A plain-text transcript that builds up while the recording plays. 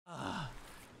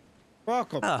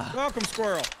Welcome. Welcome,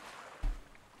 Squirrel.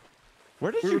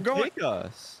 Where did you take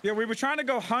us? Yeah, we were trying to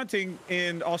go hunting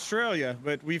in Australia,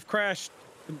 but we've crashed.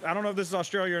 I don't know if this is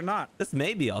Australia or not. This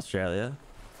may be Australia.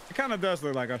 It kind of does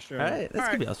look like Australia. All right, this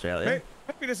could be Australia.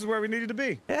 Maybe this is where we needed to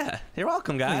be. Yeah, you're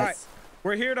welcome, guys. All right.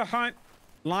 We're here to hunt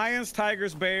lions,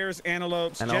 tigers, bears,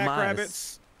 antelopes, and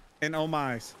jackrabbits, and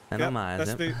omais. And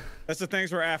omais. That's the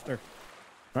things we're after.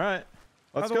 All right,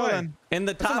 let's go then. In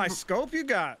the top. That's a nice scope you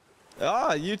got.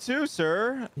 Ah, you too,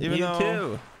 sir. You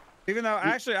too. Even though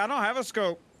actually I don't have a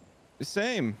scope.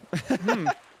 Same.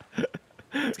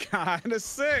 It's kind of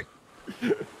sick.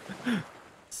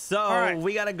 So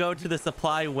we gotta go to the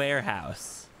supply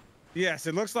warehouse. Yes,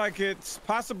 it looks like it's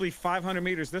possibly 500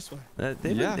 meters this way.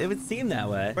 It would seem that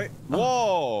way. Wait,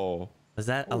 whoa. Was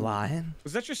that a lion?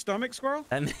 Was that your stomach, Squirrel?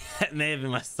 That may have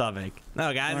been my stomach.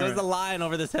 No, guys, there's a lion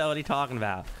over this hill. What are you talking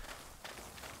about?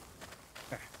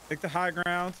 Take the high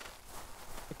ground.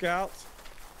 Look out.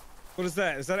 What is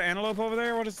that? Is that an antelope over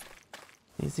there? What is?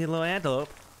 You see a little antelope?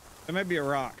 It may be a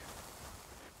rock.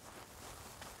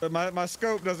 But my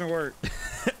scope doesn't work.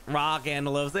 Rock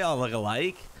antelopes, they all look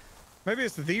alike. Maybe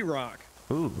it's the rock.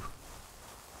 Ooh.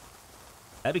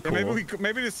 That'd be cool. Yeah,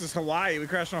 maybe this is Hawaii. We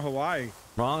crashed on Hawaii.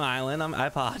 Wrong island. I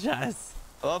apologize.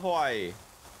 I love Hawaii.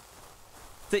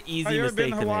 It's an easy Have you ever been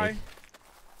mistake to to Hawaii? make.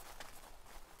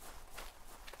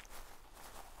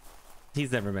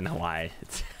 He's never been to Hawaii.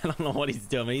 I don't know what he's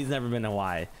doing, but he's never been to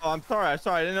Hawaii. Oh, I'm sorry.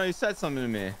 I didn't know you said something to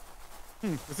me.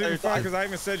 It's even fun because I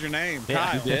even said your name.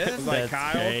 Yeah, Kyle. you did? It was like That's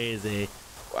Kyle. crazy.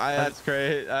 That's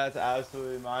great. That's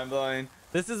absolutely mind-blowing.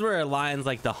 This is where lions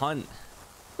like to hunt.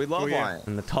 We love lions.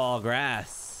 In the tall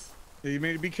grass. You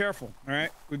need to be careful, all right?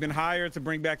 We've been hired to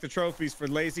bring back the trophies for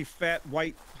lazy, fat,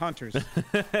 white hunters.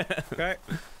 Okay?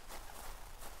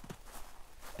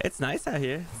 It's nice out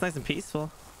here. It's nice and peaceful.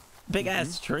 Big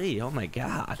ass tree. Oh my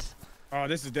god. Oh,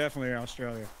 this is definitely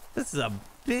Australia. This is a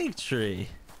big tree.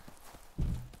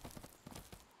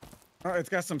 Oh, it's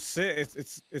got some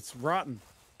it's rotten.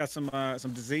 Got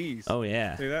some disease. Oh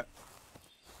yeah. See that?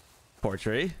 Poor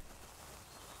tree.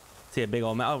 See a big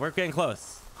old mouth. Oh, we're getting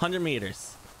close. 100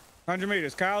 meters. 100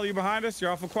 meters. Kyle, you behind us?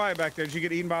 You're awful quiet back there. Did you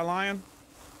get eaten by a lion?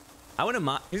 I wouldn't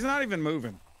mind. He's not even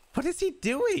moving. What is he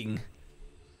doing?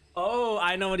 Oh,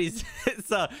 I know what he's.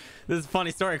 So this is a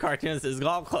funny story. Cartoonz. His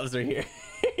golf clubs are here.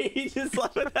 He just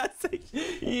left with that.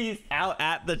 He's out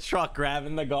at the truck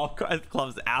grabbing the golf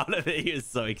clubs out of it. He was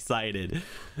so excited.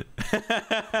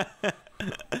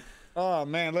 Oh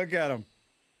man, look at him.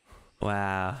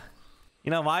 Wow. You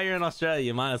know, while you're in Australia,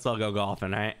 you might as well go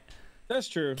golfing, right? That's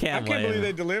true. I can't believe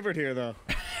they delivered here though.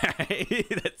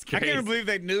 That's crazy. I can't even believe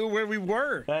they knew where we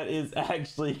were. That is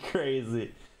actually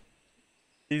crazy.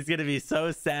 He's gonna be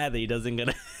so sad that he doesn't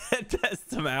gonna test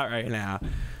them out right now.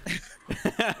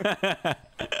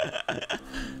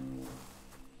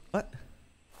 What?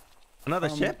 Another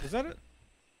ship? Is that it?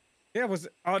 Yeah, was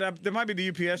it? Oh, there might be the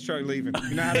UPS truck leaving.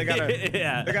 You know how they gotta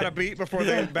they gotta beat before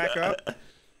they back up.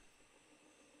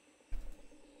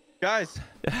 Guys,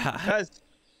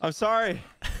 I'm sorry.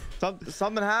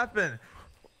 Something happened.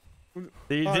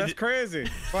 That's crazy.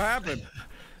 What happened?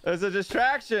 There's a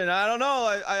distraction. I don't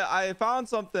know. I found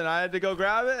something. I had to go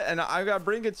grab it, and I gotta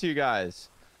bring it to you guys.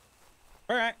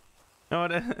 All right.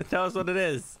 Tell us what it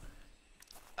is.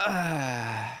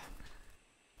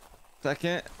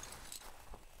 Second.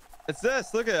 It's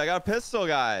this. Look at it. I got a pistol,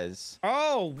 guys.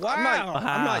 Oh wow!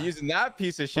 I'm not using that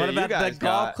piece of shit. What about you guys the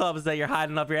golf clubs that you're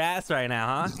hiding up your ass right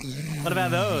now, huh? What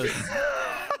about those?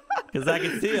 Because I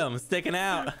can see them sticking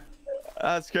out.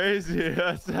 That's crazy.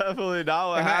 That's definitely not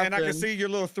what happened. And I can see your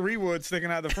little 3-wood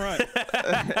sticking out the front.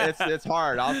 it's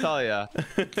hard. I'll tell you.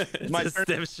 It's a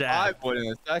stiff shaft. 5-wood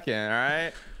in a second. All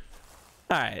right.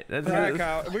 All right. All right,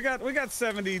 Kyle. We got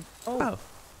 70. Oh,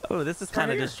 this is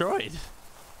kind of destroyed.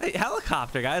 Hey,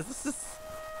 helicopter, guys. This is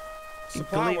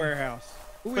supply warehouse.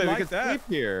 Ooh, we Wait, like we can that. sleep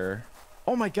here.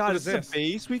 Oh my God! Is this a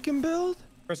base we can build?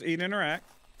 Press E to interact.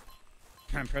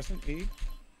 I'm pressing E.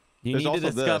 You need to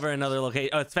discover another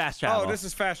location. Oh, it's fast travel. Oh, this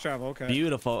is fast travel. Okay.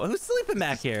 Beautiful. Who's sleeping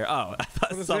back here? Oh, I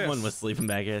thought someone was sleeping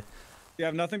back here. You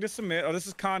have nothing to submit. Oh, this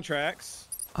is contracts.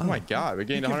 Oh my God, we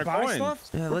gained 100 coins.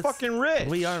 Stuff? Yeah, we're fucking rich.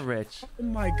 We are rich. Oh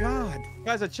my God.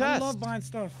 Guys, a chest. I love buying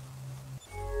stuff.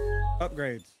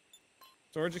 Upgrades.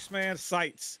 Storage expand.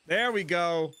 Sites. There we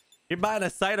go. You're buying a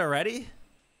site already?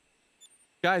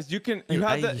 Guys, you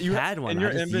have that. You had one in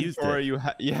your inventory.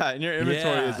 In your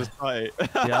inventory is a site.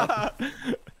 Yep.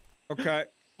 Okay.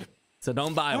 So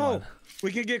don't buy one.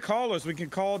 We can get callers. We can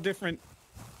call different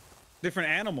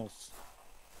animals.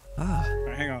 Ah. All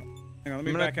right, hang on. Let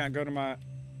me back out and go to my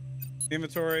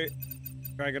inventory.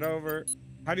 Drag it over.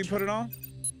 How do you put it on?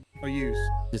 Or use?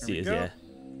 Just use, yeah.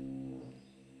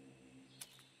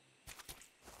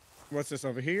 What's this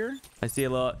over here? I see a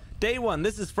little. Day 1.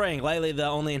 This is Frank, likely the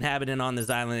only inhabitant on this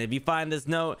island. If you find this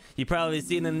note, you probably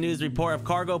seen in the news report of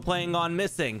cargo plane gone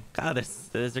missing. God,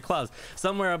 there's their clubs.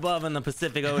 Somewhere above in the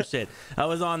Pacific Ocean. I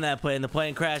was on that plane. The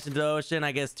plane crashed into the ocean,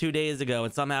 I guess, 2 days ago,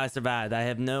 and somehow I survived. I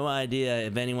have no idea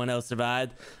if anyone else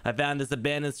survived. I found this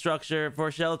abandoned structure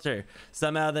for shelter.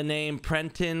 Somehow the name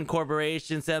Prenton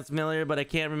Corporation sounds familiar, but I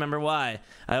can't remember why.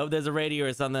 I hope there's a radio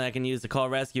or something I can use to call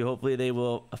rescue. Hopefully they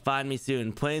will find me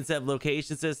soon. Planes have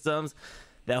location systems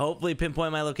that hopefully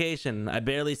pinpoint my location. I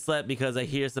barely slept because I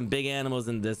hear some big animals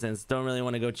in the distance. Don't really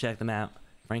want to go check them out.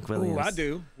 Frank Williams. Ooh, I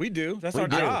do. We do. That's our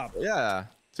do. job. Yeah,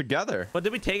 together. But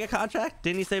did we take a contract?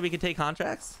 Didn't he say we could take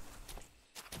contracts?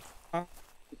 I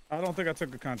don't think I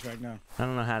took a contract now. I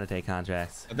don't know how to take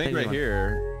contracts. I think right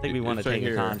here. I think we want to it's right take a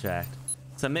here. contract.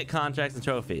 Submit contracts and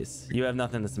trophies. You have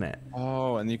nothing to submit.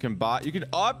 Oh, and you can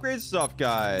upgrade stuff,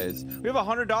 guys. We have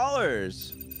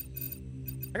 $100.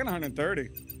 I got 130.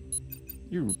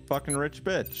 You fucking rich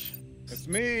bitch. That's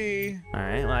me. All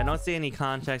right. Well, I don't see any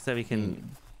contracts that we can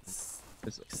It's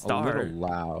start. a little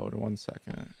loud. 1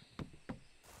 second.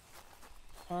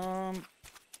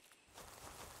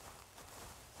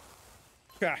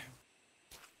 Okay.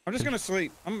 I'm just gonna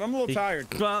sleep. I'm a little tired.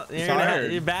 Well,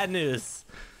 Tired. you're bad news.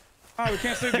 Oh, we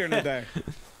can't sleep during the day.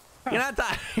 You're not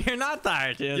tired. You're not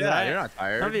tired, dude. Yeah, right? you're not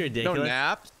tired. Don't be ridiculous. No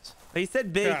naps. Oh, you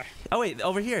said big. Yeah. Oh wait,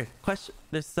 over here. Question.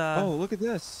 There's Oh, look at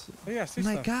this. Oh, yeah, see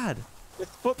my stuff. God. It's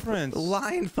footprints.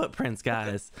 Lion footprints,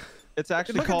 guys. It's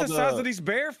actually Look called at the size of these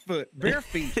bare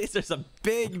feet. These are some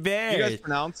big You bears. guys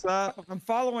pronounce that? I'm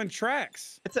following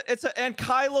tracks. It's an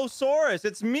ankylosaurus.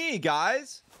 It's me,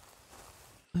 guys.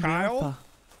 Kyle?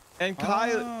 And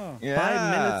Kyle. Oh. Yeah.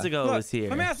 5 minutes ago it Look, was here.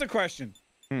 let me ask a question.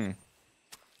 Hmm.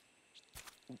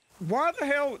 Why the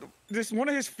hell this one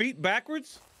of his feet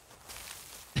backwards?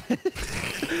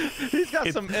 He's got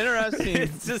some interesting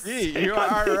it's just- feet. You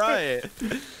are right.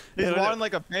 He's Yeah, walking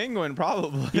like a penguin,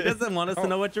 probably. He doesn't want us to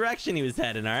know what direction he was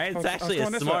heading, all right? It's actually a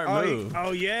smart move.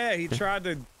 Oh yeah, he tried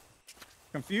to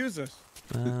confuse us.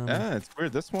 Yeah, it's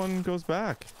weird. This one goes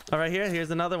back. All right,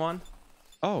 here's another one.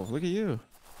 Oh, look at you.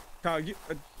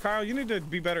 Kyle, you need to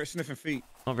be better at sniffing feet.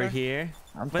 Over Okay. here.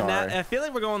 I'm But now sorry. I feel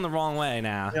like we're going the wrong way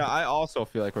now. Yeah, I also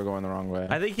feel like we're going the wrong way.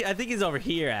 I think he's over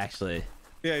here actually.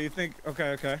 Yeah, you think?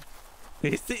 Okay.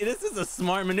 You see, this is a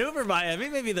smart maneuver by him. He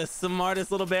may be the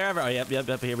smartest little bear ever. Oh, yep.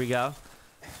 Here we go.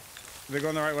 They're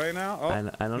going the right way now. Oh, I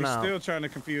don't he's know. still trying to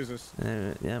confuse us.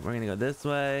 Yeah, we're gonna go this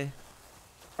way.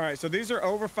 All right, so these are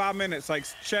over 5 minutes. Like,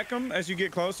 check them as you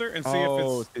get closer and see if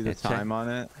oh, it's see the Yeah, check. time on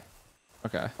it.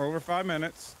 Okay. over 5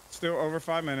 minutes. Still over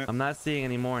 5 minutes. I'm not seeing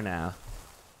any more now.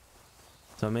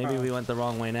 So maybe we went the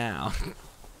wrong way now.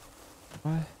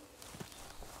 What?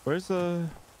 Where's the?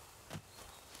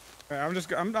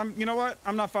 I'm you know what?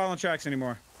 I'm not following tracks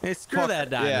anymore. Hey, screw that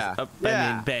dinosaur. yeah.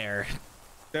 I mean bear.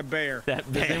 That bear. That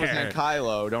His name was bear.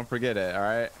 Kylo. Don't forget it. All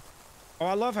right. Oh,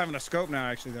 I love having a scope now,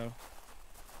 actually, though.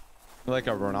 Like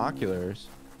a binoculars.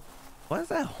 What is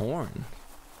that horn?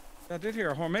 I did hear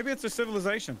a horn. Maybe it's a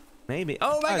civilization. Maybe.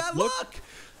 Oh my Guys, God! look. Look!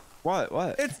 What?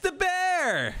 What? It's the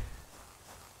bear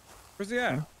Where's he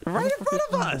at? right in front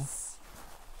of us.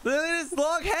 Look at his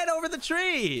long head over the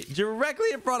tree, directly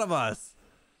in front of us.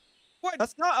 What?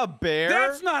 That's not a bear.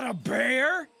 That's not a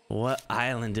bear. What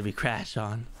island did we crash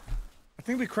on? I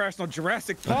think we crashed on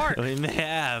Jurassic Park. We may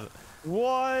have.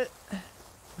 What?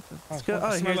 Let's go. Oh,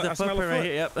 I smell here's a- the I smell a footprint right foot.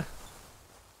 here. Yep.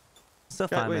 Still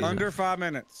Yeah, 5 wait, minutes. Under 5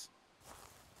 minutes.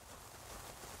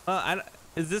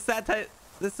 Is this that type?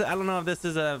 This I don't know if this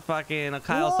is a fucking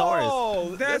Kylosaurus.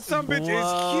 Whoa, That some bitch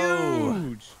Whoa. is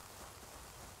huge.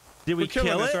 Did we We're killing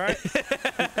kill this, it?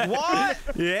 right? What?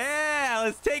 Yeah,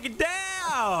 let's take it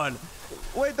down.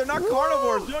 Wait, they're not Whoa.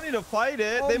 carnivores. You don't need to fight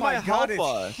it. Oh they my might God, help it's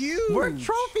us. huge. We're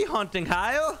trophy hunting,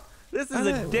 Kyle. This is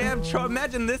a damn trophy.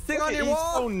 Imagine this thing Look on at- your he's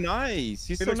wall. so nice. He's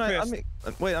He so looks nice.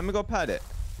 pissed. Wait, I'm gonna go pet it.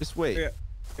 Just wait.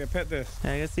 Yeah, pet this.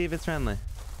 Yeah, let's see if it's friendly.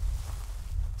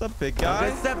 What's up, big Good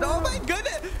guy? step. Oh my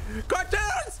goodness!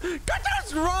 Cartoonz!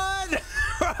 Cartoonz,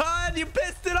 run! Run! You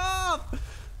pissed it off!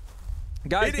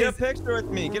 Guys, It get a is- picture with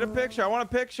me. Get a picture. I want a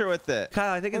picture with it.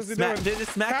 Kyle, I think What's it's he smack. doing? Did it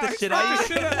smack Kyle, the shit smack out the of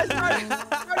you? shit out of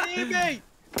Trying to eat me.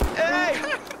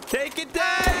 Hey! Take it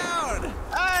down!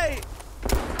 Hey!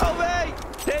 Oh, wait!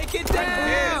 Take it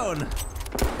down!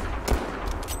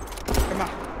 Come on.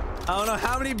 I don't know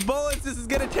how many bullets this is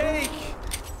gonna take.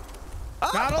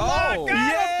 Not a lot. Oh, Got him.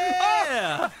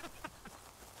 Yeah!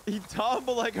 He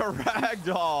tumbled like a rag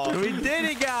doll. We did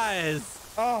it, guys!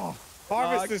 Oh,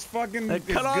 harvest is fucking I is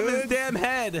cut off good. his damn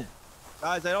head.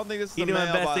 Guys, I don't think this is You a do male,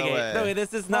 by the investigate. way. No, wait,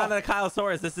 this is not Oh. a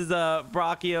Kylosaurus. This is a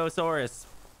Brachiosaurus.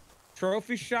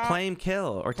 Trophy shot. Claim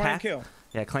kill or Claim tack. kill.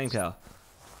 Yeah, claim kill.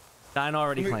 Dino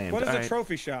already claimed. What is All a right.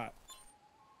 trophy shot?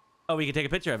 Oh, we can take a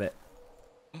picture of it.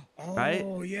 Oh, Right?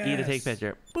 yes. E to take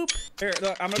picture. Boop. Here,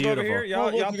 look, I'm gonna go over here. Beautiful.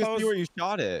 Y'all you can pose. see where you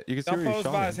shot it. You can see Y'all where you pose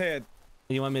shot by it. his head.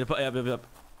 You want me to put? Yep.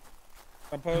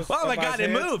 I'll pose Oh my by God! his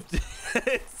It head. moved.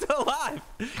 It's still alive.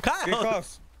 Kyle. Get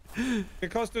close.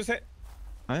 Get close to his head.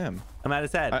 I am. I'm at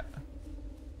his head.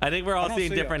 I think we're all don't seeing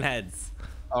see different heads.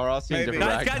 Oh, we're all seeing Maybe.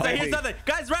 different Guys, I hear Maybe. something.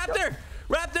 Guys,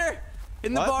 raptor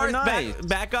in the What? bars. They're nice.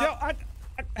 Back Yo, up.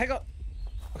 hang on.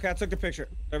 Okay, I took the picture.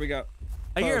 There we go.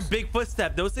 I hear a Close. big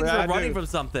footstep. Those things Yeah, are I running do. from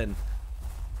something.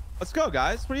 Let's go,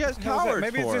 guys. What are you guys How's that? cowards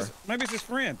Maybe for? maybe it's his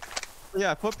friend.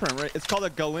 Yeah, footprint. Right. It's called a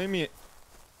galimi.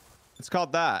 It's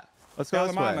called that. Let's go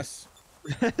this way. Gallimimus.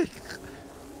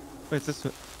 Wait, it's this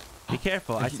way. Be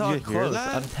careful. I You saw it hear close.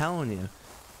 that? I'm telling you.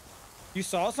 You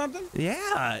saw something?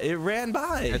 Yeah, it ran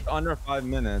by. It's under 5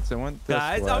 minutes. It went this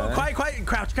Guys, way. oh, quiet.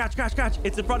 Crouch.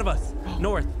 It's in front of us.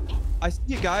 North. I see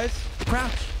it, guys.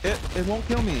 Crouch. It won't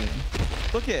kill me.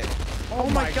 Look it. Oh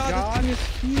my God. This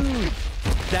thing is huge.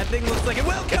 That thing looks like it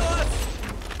will kill us.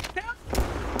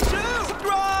 Shoot!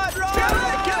 Run! Kill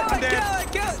it! I'm dead.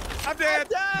 I'm dead.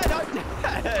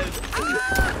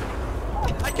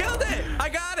 I killed it! I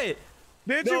got it!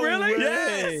 Did No you really? way.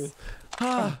 Yes!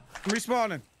 I'm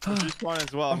respawning. Respawn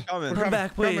as well. I'm coming. Come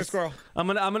back, Come here, please. Squirrel. I'm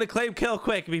gonna claim kill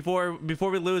quick before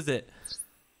we lose it.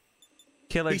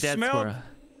 Killer He dead smelled- squirrel.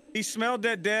 He smelled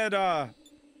that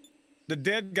the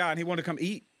dead guy, and he wanted to come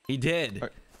eat. He did.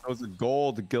 That was a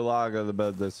gold Gilaga the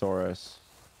Bedosaurus.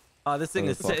 Oh, this thing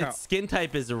is Fuck. its skin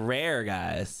type is rare,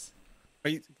 guys.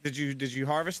 Did you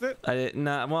harvest it? I didn't.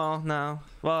 Well, no.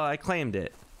 Well, I claimed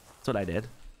it. That's what I did.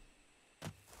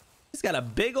 He's got a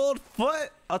big old foot.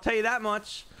 I'll tell you that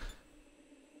much.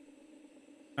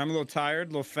 I'm a little tired,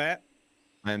 a little fat.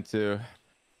 I am too.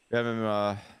 We haven't I'm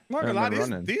not gonna haven't lie, been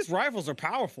running. these rifles are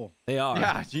powerful. They are.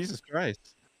 Yeah, Jesus Christ.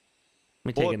 Let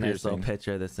me take a Bullet nice little piercing.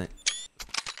 picture of this thing.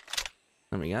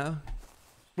 There we go.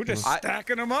 We're just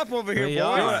stacking them up over here, We boys.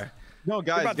 are. No, We're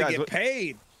guys, about to get what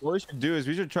paid. we should do is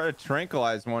we should try to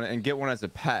tranquilize one and get one as a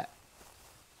pet.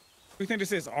 We think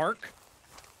this is Ark.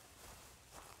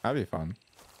 That'd be fun.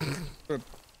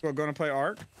 We're gonna play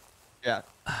Ark. Yeah.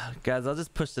 Guys, I'll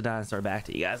just push the dinosaur back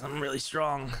to you guys. I'm really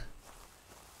strong.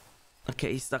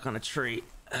 Okay, he's stuck on a tree.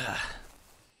 Ugh.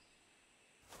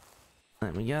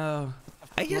 There we go.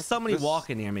 I hear somebody This-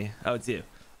 walking near me. Oh, it's you.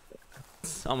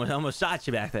 Almost shot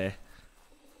you back there.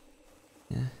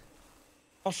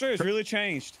 Oh, sure, it's really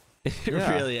changed. It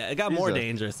Yeah. really, it got more Jesus.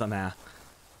 dangerous somehow.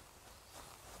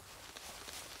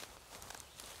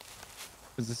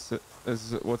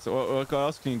 What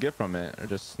else can you get from it? Or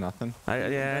just nothing? I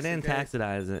didn't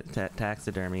Investigate.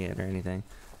 taxidermy it or anything.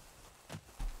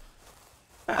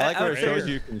 I like where it shows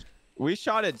here. you can. We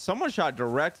shot it. Someone shot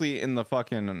directly in the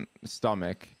fucking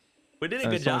stomach. We did a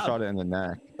And good someone job. shot it in the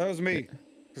neck. That was me,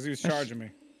 because he was charging me.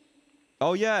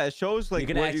 Oh yeah, it shows like You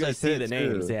can what actually guys see hit, the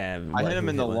names. too. Yeah. I what hit him who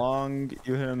in the what. lung.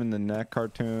 You hit him in the neck.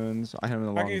 Cartoons. I hit him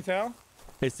in the How can you lung. tell?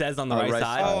 It says on the Oh, right, right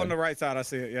side. Oh, side. on the right side, I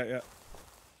see it. Yeah.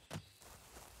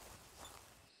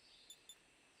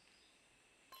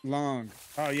 Lung.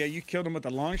 Oh yeah, you killed him with the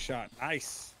long shot.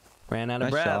 Nice. Ran out of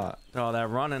Nice breath. shot. All that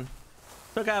running.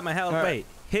 Took out my health. All right. Wait,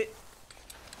 hit.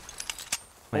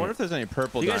 I wonder if there's any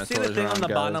purple You guys see dinosaurs the thing on around, the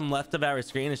guys. bottom left of our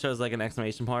screen? It shows like an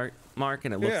exclamation mark,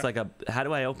 and it looks Yeah. like a. How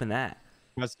do I open that?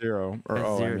 That's 0. Or That's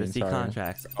oh, 0 I to mean, see sorry.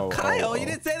 contracts. Oh, Kyle, oh, you oh.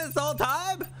 didn't say this the whole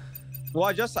time. Well,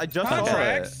 I just saw it.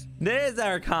 Contracts. There's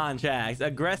our contracts.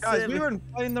 Aggressive. Guys, we were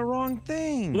playing the wrong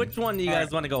thing. Which one do you All guys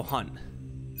right. want to go hunt?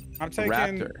 I'm taking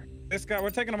Raptor. this guy. We're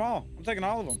taking them all. I'm taking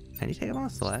all of them. Can you take them all?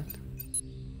 Select.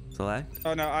 Select.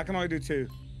 Oh no, I can only do 2.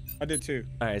 I did 2.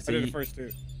 All right, so I did you, the first 2.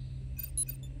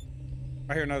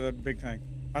 I hear another big thing.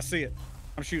 I see it.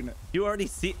 I'm shooting it. you already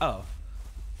see. Oh.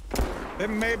 There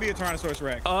may be a Tyrannosaurus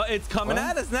Rex. Oh, it's coming What?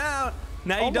 at us now.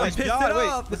 Now Oh you done my pissed God, it wait,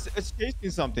 off. it's chasing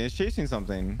something. It's chasing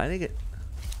something. I think it.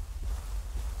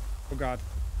 Oh God.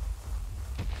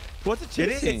 What's it It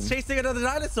is. chasing? It's chasing another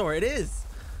dinosaur. It is.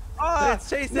 Ah, It's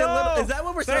chasing no! a little. Is that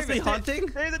what we're supposed to be Save it, hunting?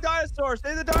 Save the dinosaur!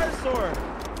 Save the dinosaur!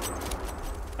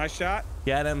 Nice shot.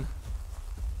 Get him.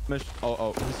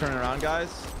 Oh, he's turning around, guys.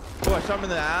 Oh, I shot him in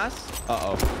the ass.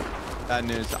 Uh-oh. Bad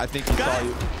news. I think he saw Guys,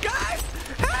 you. guys,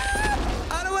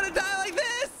 help! I don't want to die like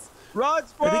this. Run, I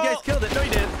Squirrel! think you guys killed it. No,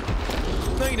 you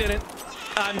didn't. No, you didn't.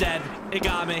 I'm dead. It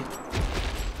got me.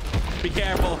 Be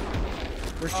careful.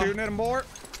 We're shooting at him more.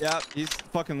 Yeah, he's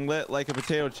fucking lit like a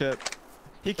potato chip.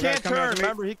 He guys can't coming turn. after me?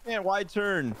 Remember, he can't wide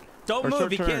turn. Don't Or move.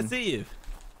 short He turn. can't see you.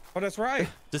 Oh, that's right.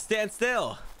 Just stand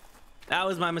still. That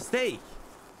was my mistake.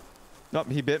 Nope,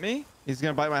 he bit me. He's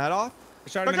gonna bite my head off.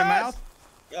 Shot him in the Guys! mouth.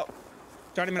 Yep.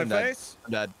 Shot him in I'm the dead. face.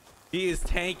 I'm dead. He is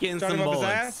tanking Shot some him up his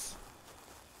bullets. ass.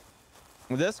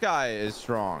 This guy is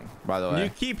strong, by the way. You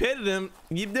keep hitting him.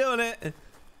 Keep doing it.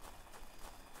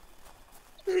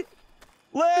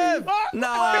 Live! No.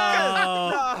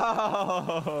 No!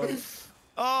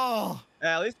 Oh.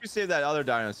 Yeah, at least we saved that other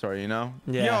dinosaur, you know?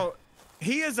 Yeah. Yo,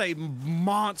 he is a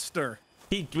monster.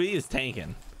 He is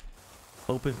tanking.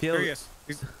 Open field. There he is.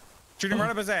 He's shooting right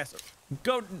up his ass.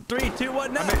 Go 3, 2,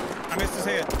 1. No. I missed his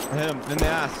head. Hit him in the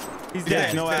ass. He's Yeah,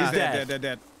 dead. no he's ass.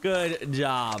 dead. Good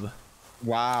job.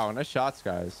 Wow, nice shots,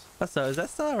 guys. So is that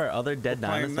still our other dead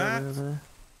Claim dinosaur?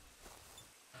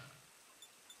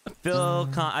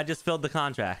 I just filled the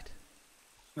contract.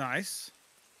 Nice.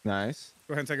 Nice.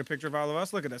 Go ahead and take a picture of all of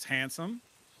us. Look at us, handsome.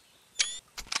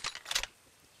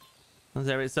 So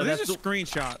These that's are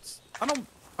screenshots. I'm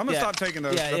gonna stop taking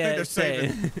those. Yeah, I think they're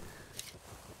saving.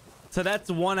 So that's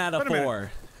 1 out of Wait a minute.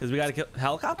 4 because we got to kill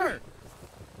helicopter.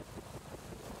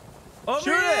 Over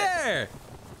Shoot it. here.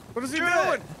 What is he Shoot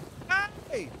doing? it.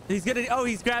 Hey.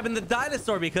 He's grabbing the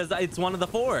dinosaur because it's one of the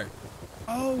 4.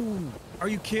 Oh, are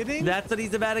you kidding? That's what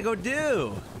he's about to go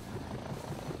do.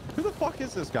 Who the fuck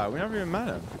is this guy? We never even met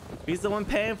him. He's the one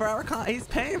paying for our he's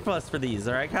paying for us for these,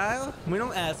 all right, Kyle? We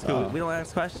don't ask who. We don't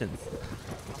ask questions.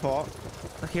 Talk.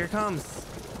 Look, here it comes.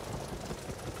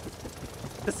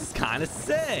 This is kind of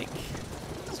sick.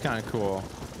 It's kind of cool.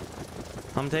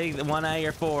 I'm taking the 1 out of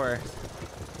your 4.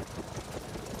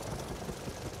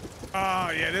 Oh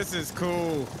yeah, this is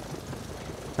cool.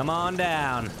 Come on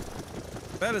down.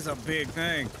 That is a big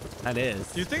thing. That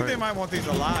is. Do you think they might want these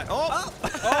alive? Oh,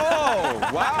 Oh,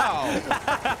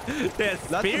 wow. They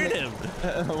speared him.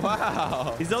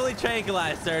 Wow. He's only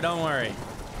tranquilized, sir. Don't worry.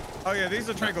 oh yeah, these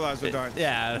are tranquilizer darts.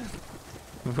 Yeah.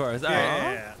 Of course. All right.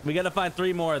 Yeah. We got to find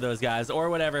 3 more of those guys or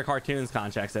whatever Cartoonz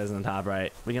contract says in the top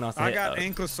right. We can also I hit got those.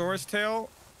 Ankylosaurus tail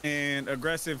and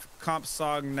aggressive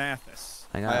Compsognathus.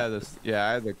 I I got had this. Yeah,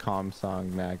 I had the calm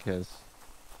song Magkiss.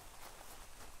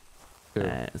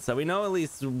 So we know at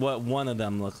least what one of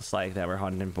them looks like that we're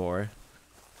hunting for.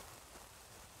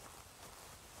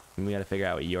 And we got to figure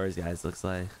out what yours guys looks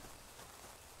like.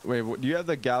 Wait, do you have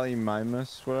the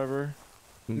Gallimimus, whatever?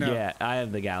 No. Yeah, I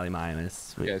have the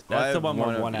Gallimimus. Yeah, so I That's the have one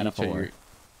we're of 1 out of each of 4. you.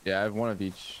 Yeah, I have one of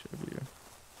each of you.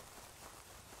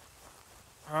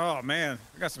 Oh man,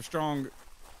 I got some strong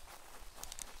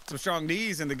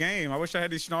knees in the game. I wish I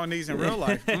had these strong knees in real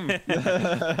life. I'm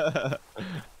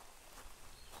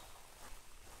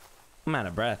out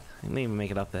of breath. I didn't even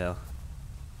make it up the hill.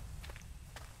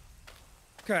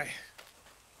 Okay.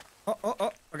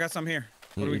 Oh, I got some here.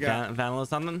 What do we got? Found a little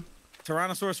something?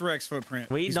 Tyrannosaurus Rex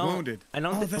footprint. He's wounded. I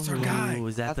don't think that's our guy. Ooh,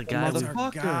 is that the That's guy? the we-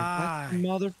 motherfucker. That's the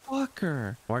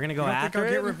motherfucker. We're gonna go You don't think after I'll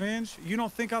get it. revenge? You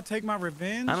don't think I'll take my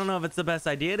revenge? I don't know if it's the best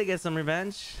idea to get some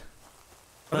revenge.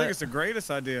 I think it's the greatest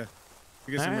idea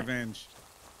to get some Alright. revenge.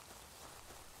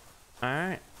 All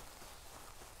right.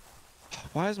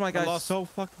 Why is my guy lost- so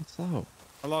fucking slow?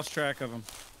 I lost track of him.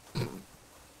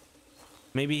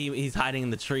 Maybe he's hiding in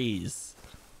the trees.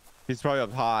 He's probably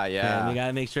up high, And yeah. we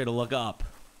gotta make sure to look up.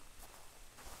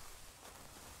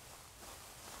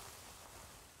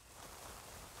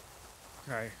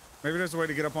 Okay. Maybe there's a way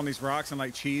to get up on these rocks and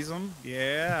like cheese them.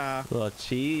 Yeah. Little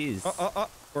cheese.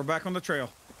 We're back on the trail.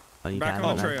 Oh, you Back got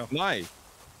on it, the huh? trail. Nice.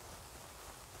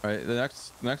 All right, the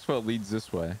next foot leads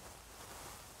this way.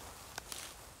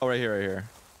 Oh, right here.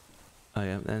 Oh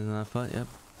yeah, there's another foot. Yep.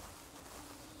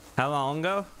 How long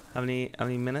ago? How many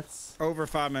minutes? Over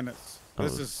 5 minutes.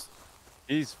 This Oh. is.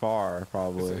 He's far,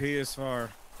 probably. He is far.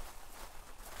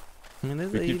 I mean,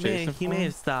 We keep he chasing for may him?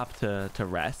 have stopped to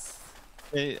rest.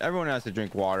 Hey, everyone has to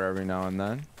drink water every now and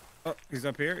then. Oh, he's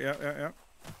up here. Yeah.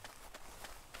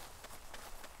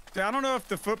 See, I don't know if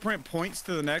the footprint points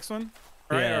to the next one,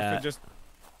 right? Or Yeah. if it just.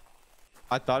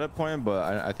 I thought it pointed, but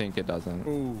I think it doesn't.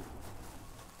 Ooh.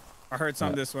 I heard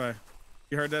something this way.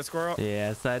 You heard that, Squirrel?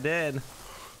 Yes, I did.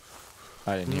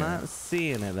 I didn't I'm hear not it.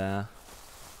 seeing it though.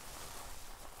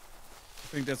 I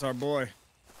think that's our boy.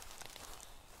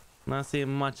 I'm not seeing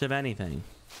much of anything.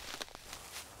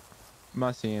 I'm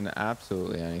not seeing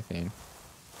absolutely anything.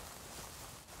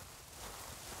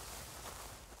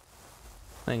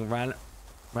 I think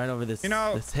right over this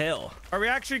this hill. Are we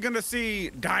actually going to see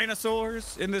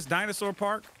dinosaurs in this dinosaur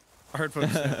park? I heard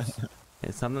footsteps.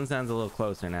 Yeah, something sounds a little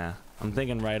closer now. I'm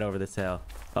thinking right over this hill.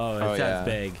 Oh, it Oh, sounds yeah.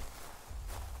 big.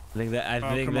 I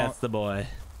think come that's on. the boy.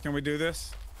 Can we do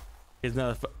this? Here's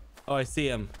another. Oh, I see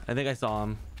him. I think I saw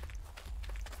him.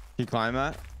 Can you climb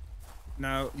that?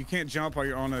 No, you can't jump while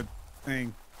you're on a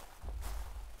thing.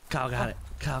 Kyle got it.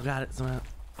 Kyle got it somehow.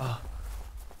 Oh.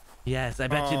 Yes, I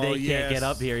bet you Oh, they can't yes. get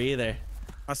up here either.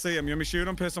 I see him. You want me to shoot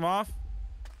him? Piss him off?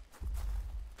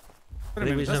 Wait a think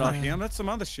we minute. That's should not all- him. That's some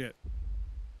other shit.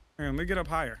 Here, let me get up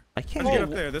higher. I can't Let's get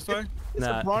up there. This way. It's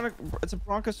a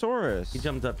bronchosaurus. He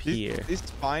jumped up here. These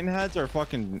spine heads are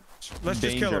fucking. Let's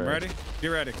just kill him. Ready? Get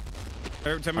ready.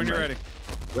 Tell me when you're ready.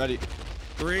 Ready.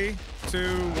 3,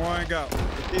 2, 1, go.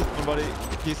 He sees somebody.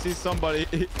 He sees somebody.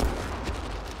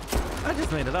 I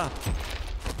just made it up.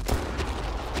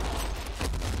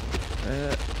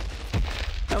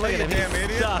 Oh, look at him. Damn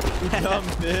idiot. You dumb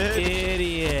bitch.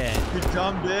 Idiot. You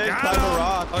dumb bitch. Got Climb a him.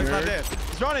 rock. Oh, he's not nerd. dead.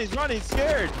 He's running. He's running. He's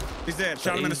scared. He's dead.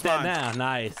 Shot him in the He's dead spine. now.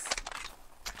 Nice.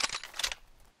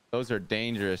 Those are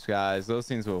dangerous, guys. Those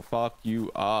things will fuck you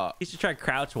up. You should try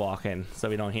crouch walking so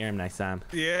we don't hear him next time.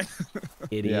 Yeah.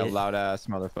 Idiot. Yeah, loud ass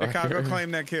motherfucker. Kyle, go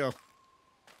claim that kill.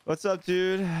 What's up,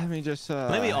 dude? Let me just.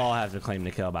 Maybe we all have to claim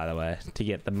the kill, by the way, to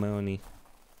get the money.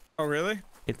 Oh, really?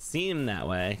 It seemed that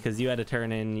way because you had to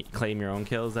turn in, claim your own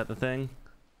kills at the thing.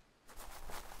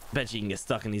 Bet you can get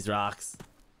stuck in these rocks.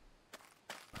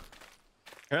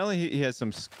 Apparently, he has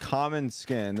some common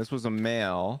skin. This was a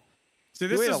male. See,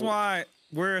 this is why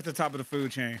we're at the top of the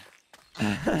food chain.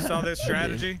 You saw this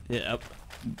strategy? Yep.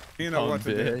 You know what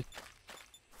to do.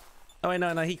 Oh wait,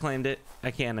 no, he claimed it.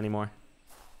 I can't anymore.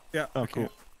 Yeah. Oh, cool. All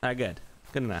right, good.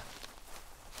 Good enough.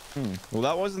 Well,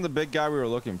 that wasn't the big guy we were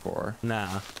looking for.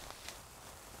 Nah.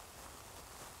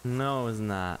 No, it was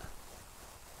not.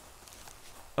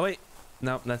 Oh wait,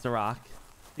 nope, that's a rock.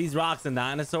 These rocks and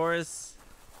dinosaurs.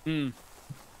 Good I'm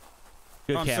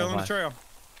still on the camouflage. trail.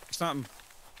 Something.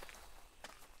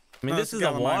 I mean, No, this it's is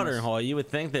a water Gallimimus. hole. You would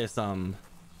think there's some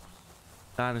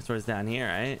dinosaurs down here,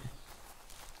 right?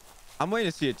 I'm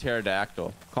waiting to see a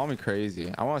pterodactyl. Call me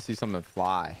crazy. I want to see something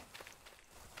fly.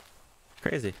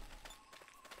 Crazy.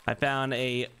 I found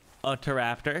a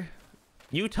Uttaraptor.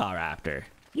 Utah raptor.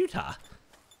 Utah.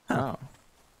 Oh.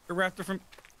 A raptor from.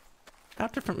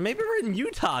 Raptor from. Maybe we're in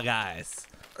Utah, guys.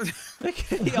 We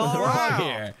could be all Wow. wrong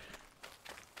here.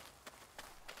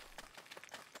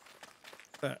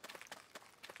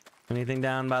 Anything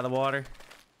down by the water?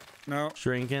 No.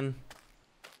 Shrinking.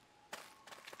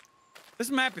 This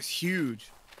map is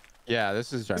huge. Yeah,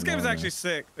 this is. This game is ginormous. actually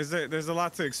sick. There's a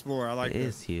lot to explore. I like It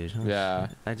this. is huge. Yeah.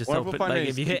 I just What if hope we it, find like any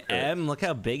if you hit secrets? M, look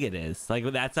how big it is. Like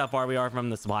that's how far we are from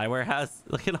the supply warehouse.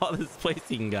 Look at all this place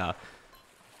you can go.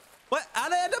 What?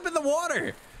 How'd I end up in the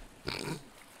water?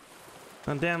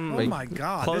 Oh damn! Oh my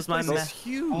god. Close This my place map. is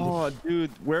huge. Oh,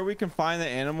 dude, where we can find the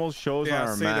animals shows Yeah, on I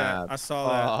our see map. that. I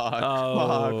saw that. Oh,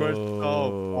 fuck, we're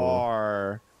so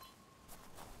far.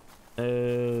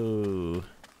 Oh.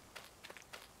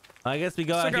 I guess we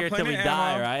go Still out got here till we plenty of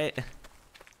die, ammo. right?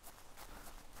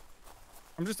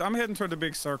 I'm heading toward the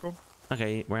big circle.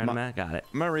 Okay, where am I? Got it.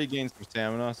 I'm gonna regain some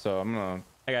stamina, so I'm gonna.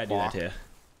 I gotta do that too.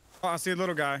 Oh, I see a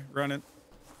little guy running.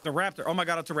 The raptor. Oh my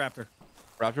god, it's a raptor.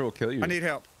 Raptor will kill you. I need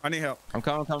help. I need help. I'm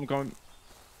coming.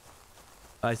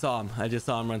 I saw him. I just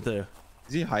saw him run through.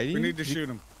 Is he hiding? We need to shoot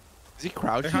him. Is he They're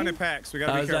crouching? hunting packs. We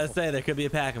gotta I be was gonna careful. say there could be a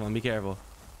pack of them. Be careful.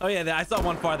 Oh yeah, I saw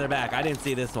one farther back. I didn't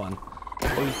see this one. Oh,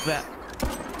 he's fat.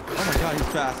 Oh my god, he's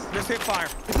fast. Just hit fire.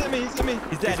 He's hit me. He's dead.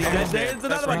 He's dead. dead. He's dead. There's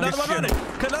another one. That's Another one right.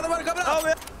 running. Another one coming up. Oh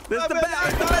man. There's the back.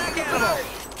 There's the back animal.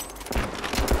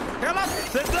 Help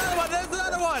us. There's another one. There's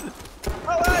another one.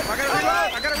 Oh, hey. I gotta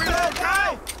reload. I gotta reload.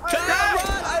 Kyle. Kyle,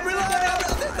 run! I'm reloading!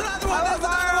 There's another one! There's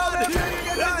another one!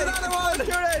 There's another one!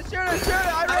 Shoot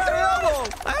it! I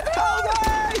reloaded!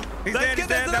 He's dead. He's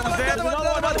dead. That was dead. Another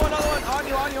one!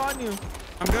 On you!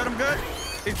 I'm good.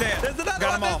 He's dead. There's another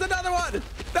Got one! him all. There's another one!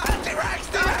 T-Rex!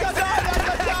 That's a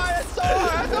die! It's so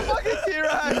hard! That's a fucking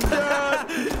T-Rex,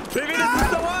 dude! Maybe this is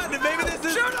the one! Maybe this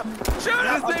is... Shoot him! Shoot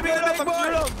him! This may be the big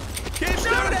boy! Keep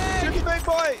shooting! Shoot the big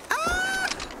boy!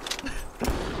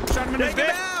 Shot him in his Take him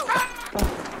dick. out!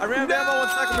 I ran down 1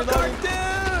 second reloading.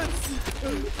 Cartoonz!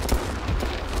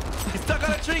 He's stuck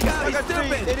on a tree, guys! He's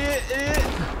stupid! Idiot!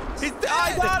 He's dead!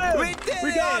 I got him! We did We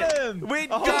it! got him! We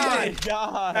Oh did my it!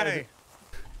 god! Hey.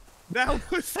 That was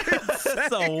insane.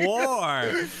 That's a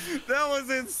war! That was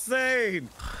insane.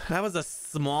 That was a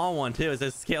small one, too. It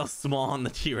says scale small on the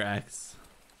T-Rex.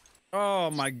 Oh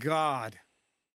my god.